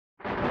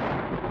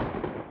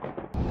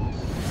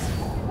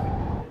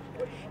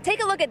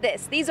Take a look at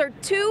this. These are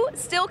 2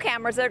 still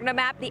cameras that are going to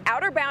map the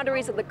outer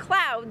boundaries of the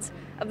clouds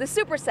of the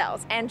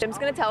supercells, and Jim's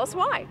going to tell us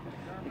why.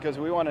 Because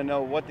we want to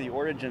know what the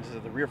origins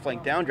of the rear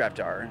flank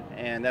downdraft are,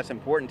 and that's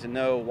important to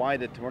know why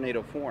the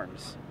tornado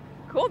forms.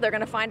 Cool, they're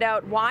going to find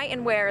out why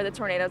and where the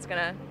tornado is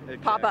going to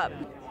pop up.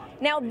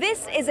 Now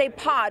this is a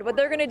pod. What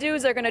they're going to do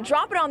is they're going to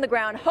drop it on the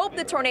ground, hope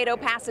the tornado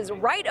passes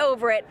right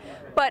over it,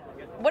 but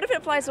what if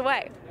it flies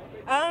away?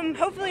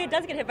 Hopefully it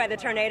does get hit by the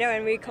tornado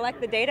and we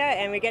collect the data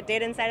and we get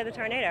data inside of the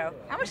tornado.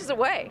 How much does it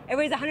weigh? It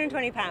weighs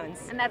 120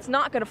 pounds. And that's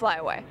not going to fly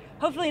away?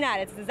 Hopefully not.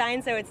 It's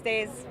designed so it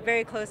stays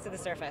very close to the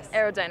surface.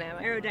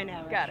 Aerodynamic.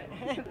 Aerodynamic. Got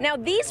it. Now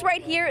these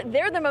right here,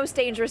 they're the most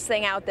dangerous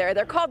thing out there.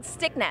 They're called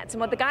stick nets,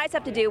 and what the guys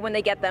have to do when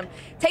they get them,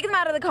 take them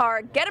out of the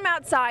car, get them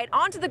outside,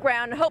 onto the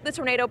ground, and hope the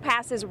tornado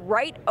passes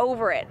right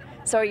over it.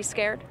 So are you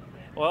scared?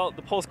 Well,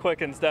 the pulse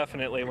quickens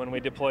definitely when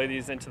we deploy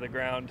these into the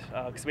ground,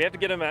 because we have to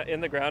get them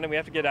in the ground and we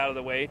have to get out of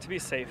the way to be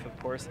safe, of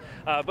course.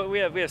 But we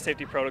have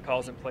safety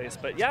protocols in place.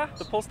 But yeah,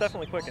 the pulse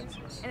definitely quickens.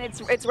 And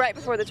it's right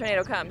before the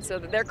tornado comes, so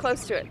they're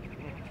close to it.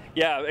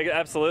 Yeah,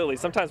 absolutely.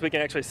 Sometimes we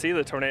can actually see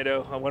the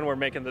tornado when we're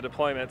making the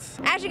deployments.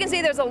 As you can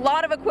see, there's a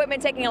lot of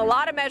equipment taking a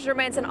lot of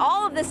measurements, and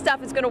all of this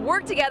stuff is going to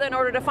work together in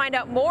order to find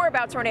out more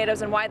about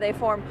tornadoes and why they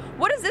form.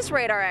 What does this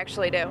radar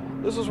actually do?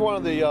 This is one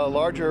of the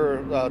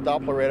larger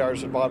Doppler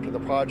radars involved in the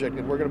project,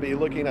 and we're going to be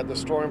looking at the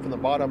storm from the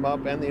bottom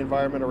up and the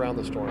environment around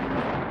the storm.